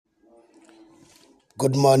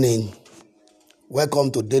Good morning. Welcome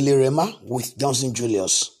to Daily Rhema with Johnson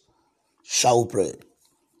Julius. Shall we pray?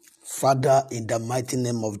 Father, in the mighty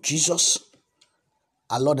name of Jesus,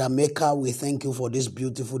 our Lord and Maker, we thank you for this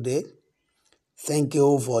beautiful day. Thank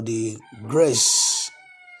you for the grace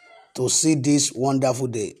to see this wonderful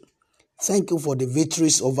day. Thank you for the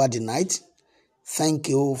victories over the night. Thank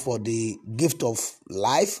you for the gift of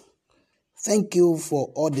life. Thank you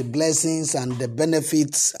for all the blessings and the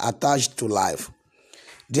benefits attached to life.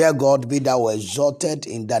 Dear God, be thou exalted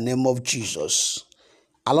in the name of Jesus.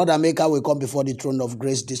 Our Lord and Maker, we come before the throne of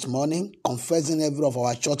grace this morning, confessing every of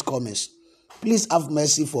our shortcomings. Please have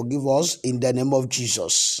mercy, forgive us in the name of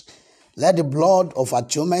Jesus. Let the blood of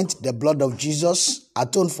atonement, the blood of Jesus,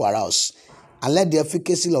 atone for us. And let the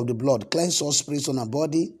efficacy of the blood cleanse us, spirit, soul, and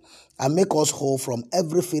body, and make us whole from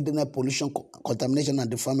every filthiness, pollution, contamination, and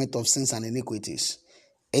defilement of sins and iniquities.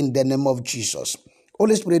 In the name of Jesus.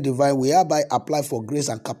 Holy Spirit divine, we hereby apply for grace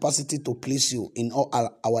and capacity to please you in all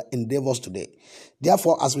our endeavors today.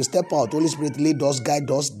 Therefore, as we step out, Holy Spirit, lead us, guide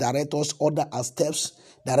us, direct us, order our steps,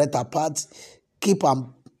 direct our paths, keep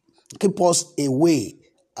us away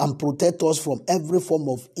and protect us from every form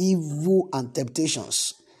of evil and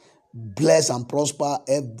temptations. Bless and prosper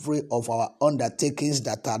every of our undertakings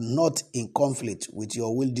that are not in conflict with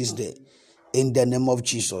your will this day. In the name of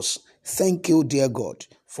Jesus. Thank you, dear God,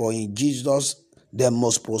 for in Jesus' the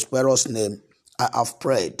most prosperous name I have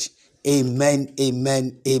prayed. Amen,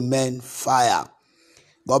 amen, amen. Fire.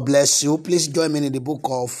 God bless you. Please join me in the book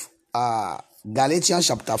of Galatians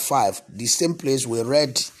chapter 5, the same place we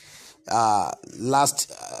read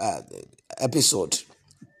last episode.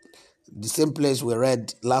 The same place we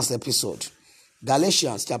read last episode.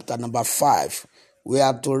 Galatians chapter number 5. We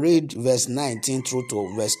are to read verse 19 through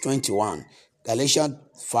to verse 21. Galatians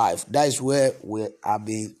 5. That is where we have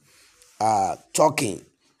been talking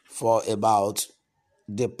for about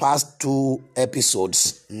the past 2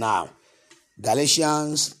 episodes now.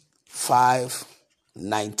 Galatians 5,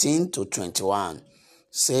 19 to 21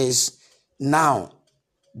 says, Now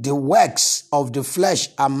the works of the flesh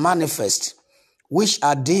are manifest, which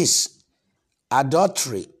are these: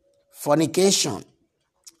 adultery, fornication,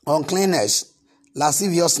 uncleanness,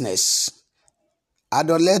 lasciviousness,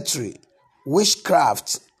 idolatry,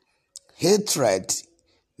 witchcraft, hatred,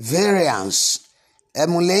 variance,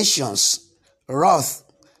 emulations, wrath,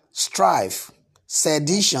 strife,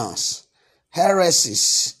 seditions,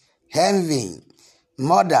 heresies, envy,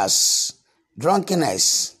 murders,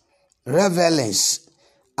 drunkenness, revelings,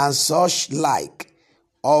 and such like,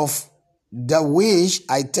 of the which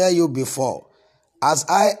I tell you before, as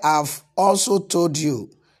I have also told you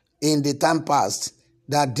in the time past,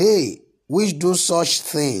 that they which do such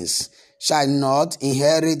things shall not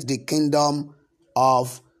inherit the kingdom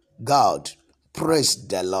of God. Praise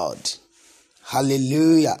the Lord.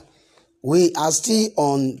 Hallelujah. We are still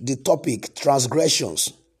on the topic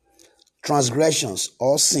transgressions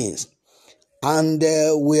or sins. And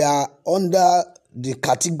we are under the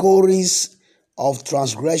categories of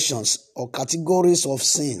transgressions or categories of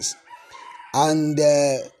sins. And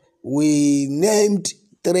we named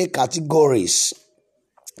 3 categories.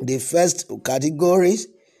 The first category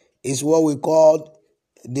is what we call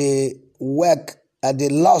the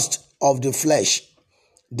lust of the flesh.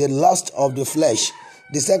 The lust of the flesh.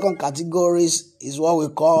 The second category is what we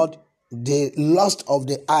call the lust of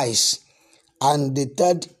the eyes. And the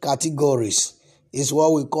third category is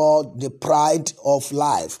what we call the pride of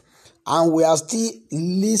life. And we are still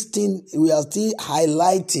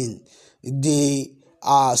highlighting the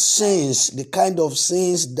sins, the kind of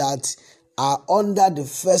sins that are under the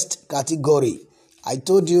first category. I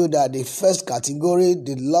told you that the first category,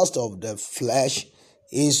 the lust of the flesh,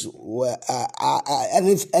 is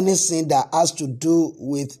anything that has to do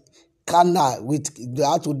with carnal,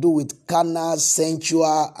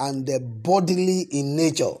 sensual, and bodily in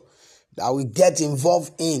nature, that we get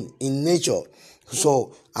involved in nature.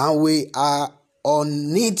 So, and we are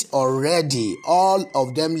on it already, all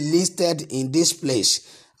of them listed in this place.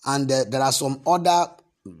 And there are some other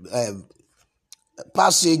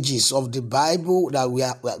passages of the Bible that we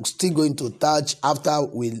are still going to touch after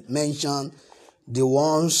we mention the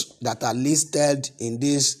ones that are listed in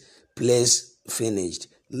this place finished.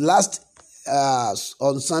 Last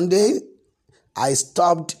on Sunday, I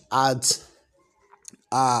stopped at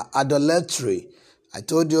idolatry. I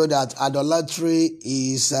told you that idolatry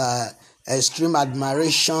is extreme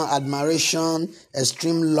admiration,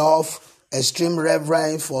 extreme love, extreme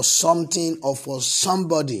reverence for something or for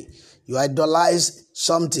somebody. You idolize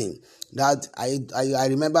something. That I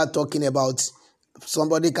remember talking about.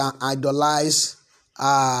 Somebody can idolize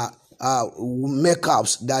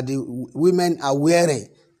makeups that the women are wearing.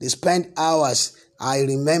 They spend hours. I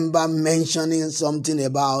remember mentioning something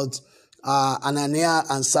about Ananias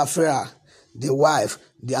and Sapphira, the wife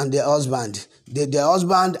and the husband. The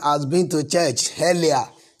husband has been to church earlier,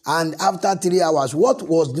 and after 3 hours, what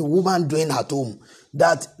was the woman doing at home?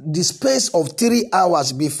 That the space of 3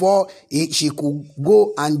 hours before she could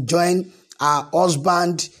go and join her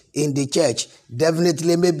husband in the church,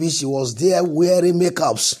 definitely maybe she was there wearing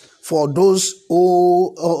makeups for those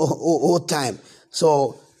old time.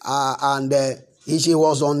 So she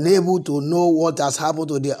was unable to know what has happened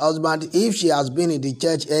to the husband. If she has been in the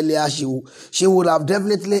church earlier, she would have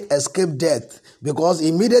definitely escaped death, because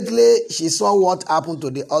immediately she saw what happened to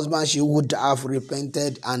the husband, she would have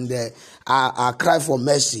repented and cried for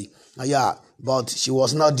mercy. But she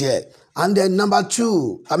was not there. And then number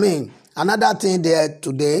two, another thing there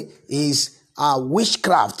today is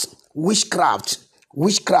witchcraft. Witchcraft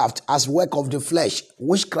as work of the flesh.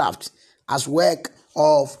 Witchcraft as work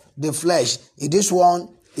of the flesh. This one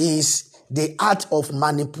is the art of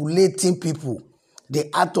manipulating people. The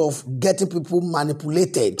art of getting people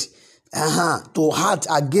manipulated to act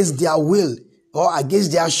against their will or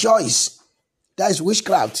against their choice. That is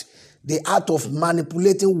witchcraft. The art of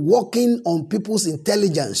manipulating, working on people's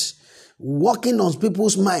intelligence, working on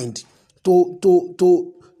people's mind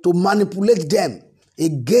to manipulate them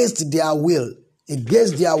against their will,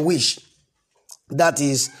 against their wish. That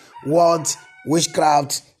is what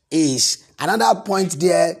witchcraft is. Another point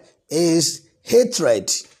there is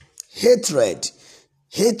hatred,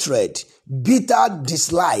 bitter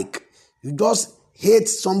dislike. You just hate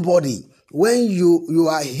somebody. When you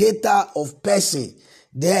are a hater of person,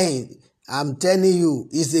 then I'm telling you,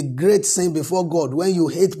 it's a great sin before God when you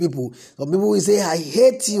hate people. Some people will say, I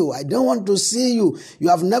hate you. I don't want to see you. You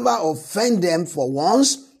have never offended them for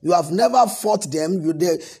once. You have never fought them. You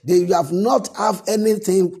have not have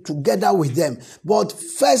anything together with them. But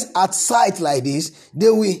first at sight like this, they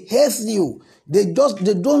will hate you. They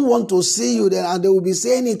don't want to see you there, and they will be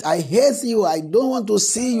saying it. I hate you. I don't want to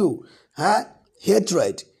see you.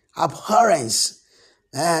 Hatred, abhorrence,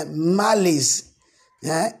 malice,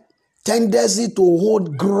 tendency to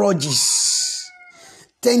hold grudges,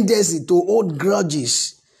 tendency to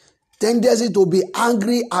be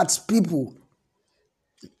angry at people.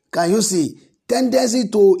 Can you see? Tendency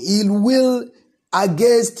to ill will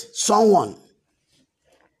against someone.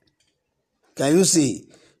 Can you see?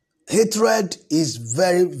 Hatred is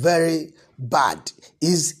very, very bad.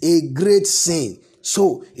 Is a great sin.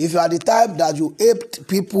 So, if you are the type that you hate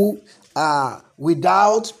people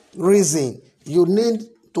without reason, you need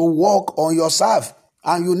to work on yourself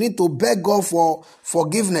and you need to beg God for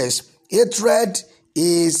forgiveness. Hatred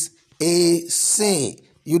is a sin.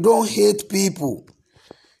 You don't hate people.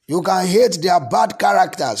 You can hate their bad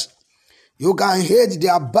characters. You can hate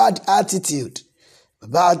their bad attitude.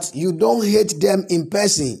 But you don't hate them in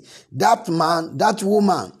person. That man, that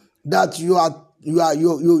woman that you are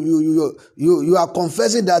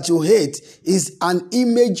confessing that you hate is an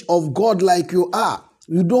image of God like you are.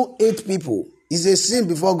 You don't hate people. It's a sin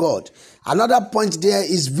before God. Another point there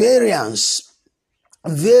is variance.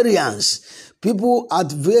 People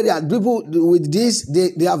at variance, people with this,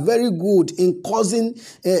 they are very good in causing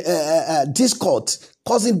discord,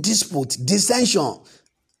 causing dispute, dissension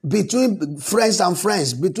between friends and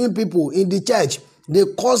friends, between people in the church. They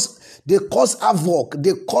cause havoc.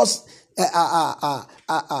 They cause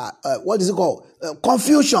what is it called?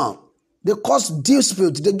 Confusion. They cause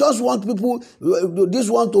dispute. They just want people, this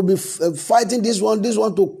one to be fighting this one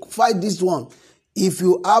to fight this one. If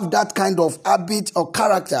you have that kind of habit or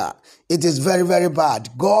character, it is very, very bad.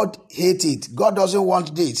 God hates it. God doesn't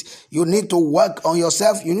want this. You need to work on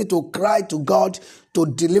yourself. You need to cry to God to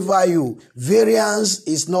deliver you. Variance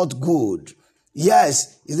is not good.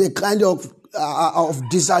 Yes, it's a kind of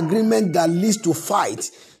disagreement that leads to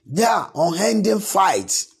fight. Yeah, unending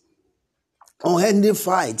fight. Unending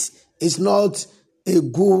fight is not a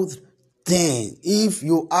good thing. If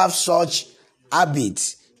you have such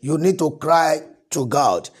habits, you need to cry to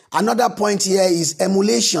God. Another point here is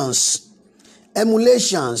emulations.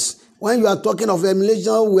 Emulations. When you are talking of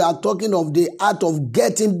emulation, we are talking of the art of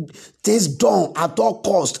getting things done at all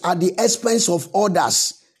cost, at the expense of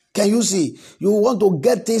others. Can you see? You want to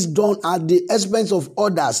get things done at the expense of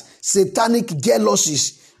others. Satanic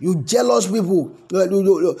jealousies. You jealous people,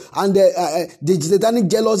 and the satanic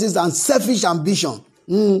jealousies and selfish ambition.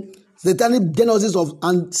 Satanic jealousies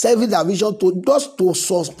and selfish ambition to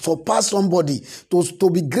surpass somebody, to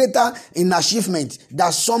be greater in achievement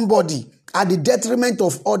than somebody at the detriment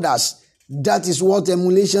of others. That is what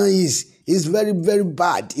emulation is. It's very, very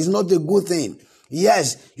bad. It's not a good thing.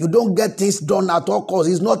 Yes, you don't get things done at all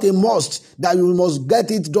costs. It's not a must that you must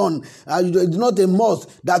get it done. It's not a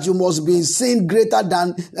must that you must be seen greater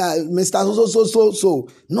than Mr. So.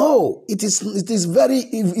 No, it is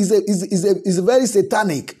very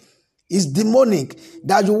satanic. It's demonic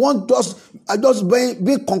that you want just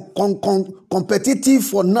be competitive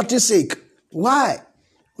for nothing's sake. Why?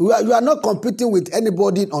 You are not competing with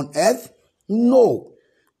anybody on earth. No,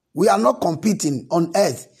 we are not competing on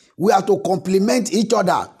earth. We are to complement each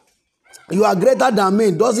other. You are greater than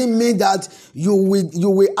me doesn't mean that you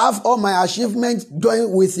will have all my achievements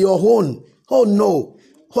joined with your own. Oh no.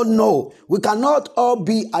 Oh no, we cannot all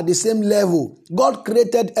be at the same level. God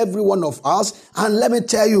created every one of us, and let me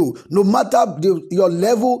tell you, no matter your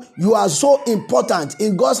level, you are so important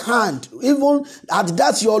in God's hand. Even at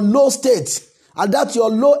that your low state, at that your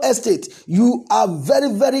low estate, you are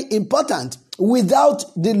very, very important. Without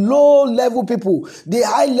the low level people, the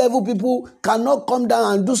high level people cannot come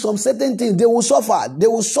down and do some certain things. They will suffer. They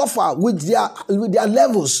will suffer with their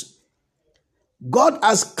levels. God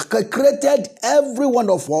has created every one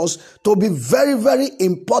of us to be very, very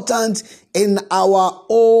important in our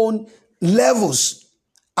own levels.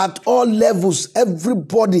 At all levels,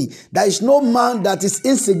 everybody. There is no man that is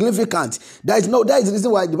insignificant. That is the reason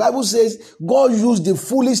why the Bible says God used the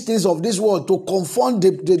foolish things of this world to confound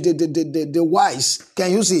the wise.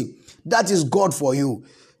 Can you see? That is God for you.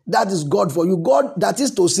 That is God for you. God, that is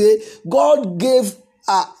to say, God gave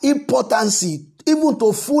importance even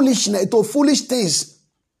to foolishness, to foolish things.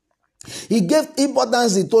 He gave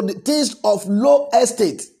importance to the things of low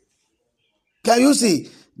estate. Can you see?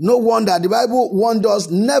 No wonder the Bible warned us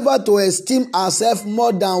never to esteem ourselves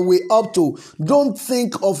more than we ought to. Don't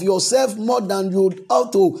think of yourself more than you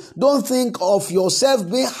ought to. Don't think of yourself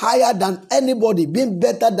being higher than anybody, being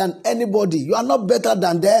better than anybody. You are not better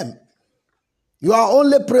than them. You are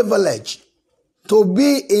only privileged to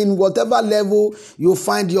be in whatever level you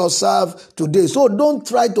find yourself today. So don't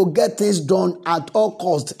try to get things done at all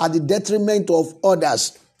costs at the detriment of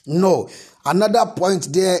others. No. Another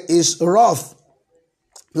point there is wrath.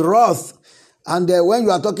 Wrath. And when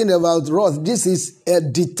you are talking about wrath, this is a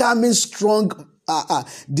determined, strong,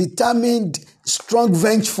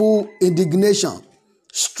 vengeful indignation.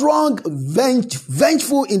 Strong,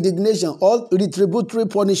 vengeful indignation or retributory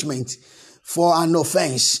punishment for an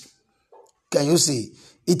offense. Can you see?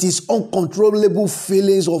 It is uncontrollable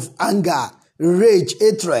feelings of anger, rage,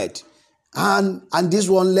 hatred. And this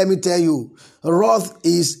one, let me tell you, wrath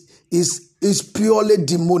is purely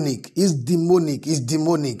demonic. It's demonic. It's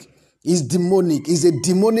demonic. It's demonic. It's a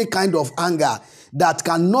demonic kind of anger that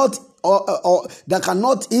cannot that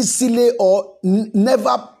cannot easily or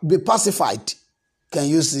never be pacified. Can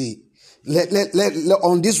you see? Let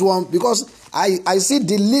on this one, because I see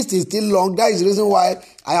the list is still long. That is the reason why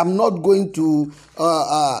I am not going to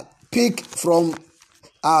pick from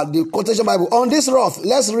the quotation Bible. On this wrath,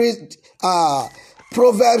 let's read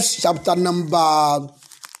Proverbs chapter number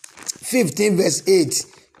 15 verse 8.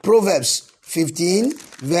 Proverbs 15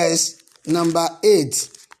 verse number 8.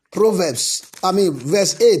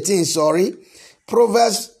 Verse 18, sorry.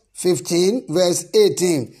 Proverbs 15 verse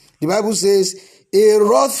 18. The Bible says, a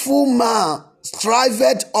wrathful man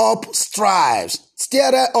stirreth up strife.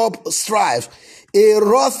 A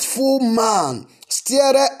wrathful man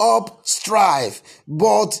stirreth up strife,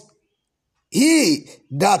 but he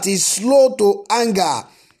that is slow to anger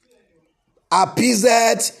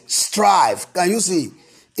appeaseth strife. Can you see?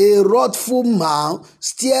 A wrathful man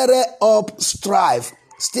stirreth up strife,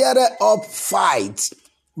 stirreth up fight,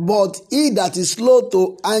 but he that is slow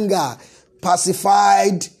to anger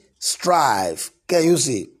pacified strife. Can you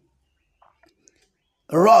see?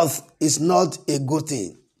 Wrath is not a good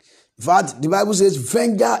thing. In fact, the Bible says,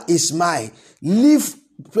 vengeance is mine. Leave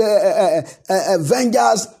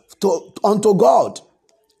vengeance unto God.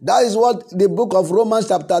 That is what the book of Romans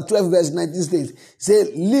chapter 12 verse 19 says.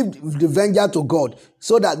 Say, leave the vengeance to God,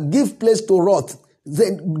 so that give place to wrath.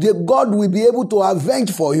 Then God will be able to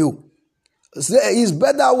avenge for you. It's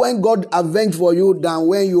better when God avenge for you than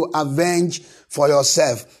when you avenge for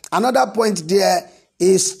yourself. Another point there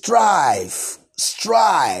is strife.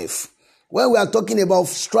 Strife. When we are talking about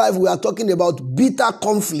strife, we are talking about bitter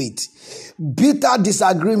conflict, bitter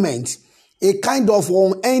disagreement, a kind of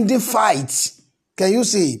unending fight. Can you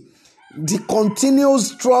see? The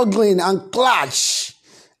continuous struggling and clash,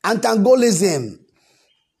 antagonism,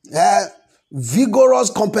 vigorous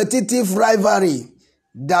competitive rivalry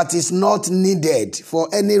that is not needed for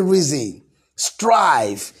any reason.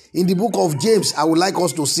 Strife. In the book of James, I would like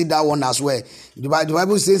us to see that one as well. The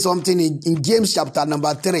Bible says something in James chapter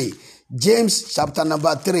number 3. James chapter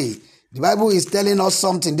number 3. The Bible is telling us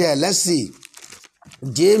something there. Let's see.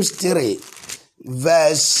 James 3,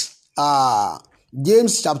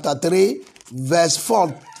 James chapter 3, verse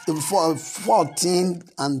 14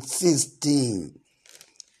 and 16.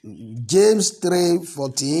 James 3,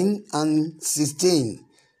 14 and 16.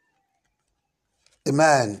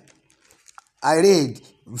 Amen. I read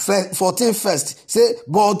 14 first. Say,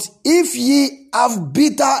 but if ye have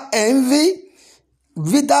bitter envy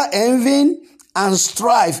and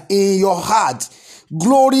strife in your heart,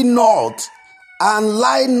 glory not and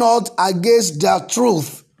lie not against the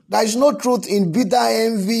truth. There is no truth in bitter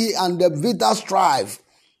envy and the bitter strife.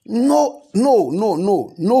 No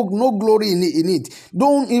glory in it.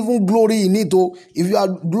 Don't even glory in it. Oh, if you are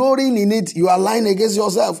glorying in it, you are lying against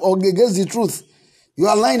yourself or against the truth. You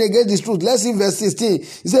are lying against the truth. Let's see verse 16. It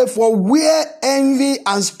says, for where envy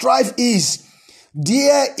and strife is,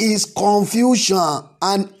 there is confusion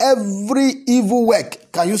and every evil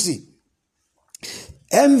work. Can you see?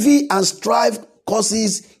 Envy and strife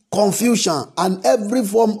causes confusion and every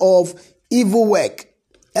form of evil work.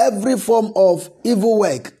 Every form of evil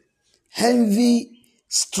work. Envy,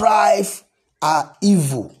 strife are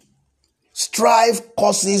evil. Strife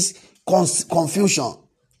causes confusion.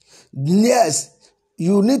 Yes,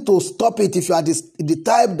 you need to stop it if you are the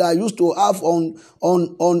type that used to have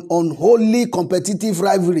unholy competitive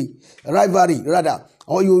rivalry rather.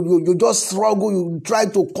 Or you just struggle, you try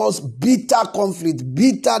to cause bitter conflict,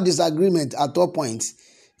 bitter disagreement at all points.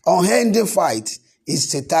 Unending fight is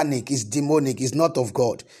satanic, is demonic, is not of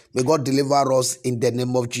God. May God deliver us in the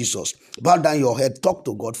name of Jesus. Bow down your head, talk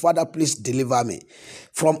to God. Father, please deliver me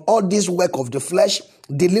from all this work of the flesh.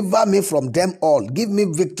 Deliver me from them all. Give me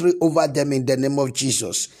victory over them in the name of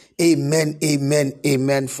Jesus. Amen, amen,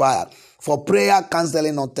 amen. Fire. For prayer,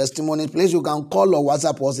 counseling, or testimony, please you can call or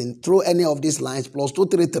WhatsApp us through any of these lines, plus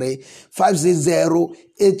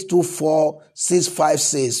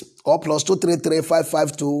 233-560-824-656 or plus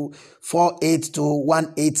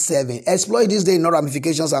 233-552-482-187. Exploit this day in all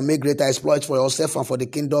ramifications and make greater exploits for yourself and for the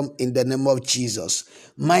kingdom in the name of Jesus.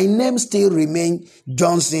 My name still remains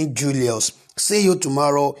Johnson Julius. See you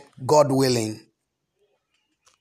tomorrow, God willing.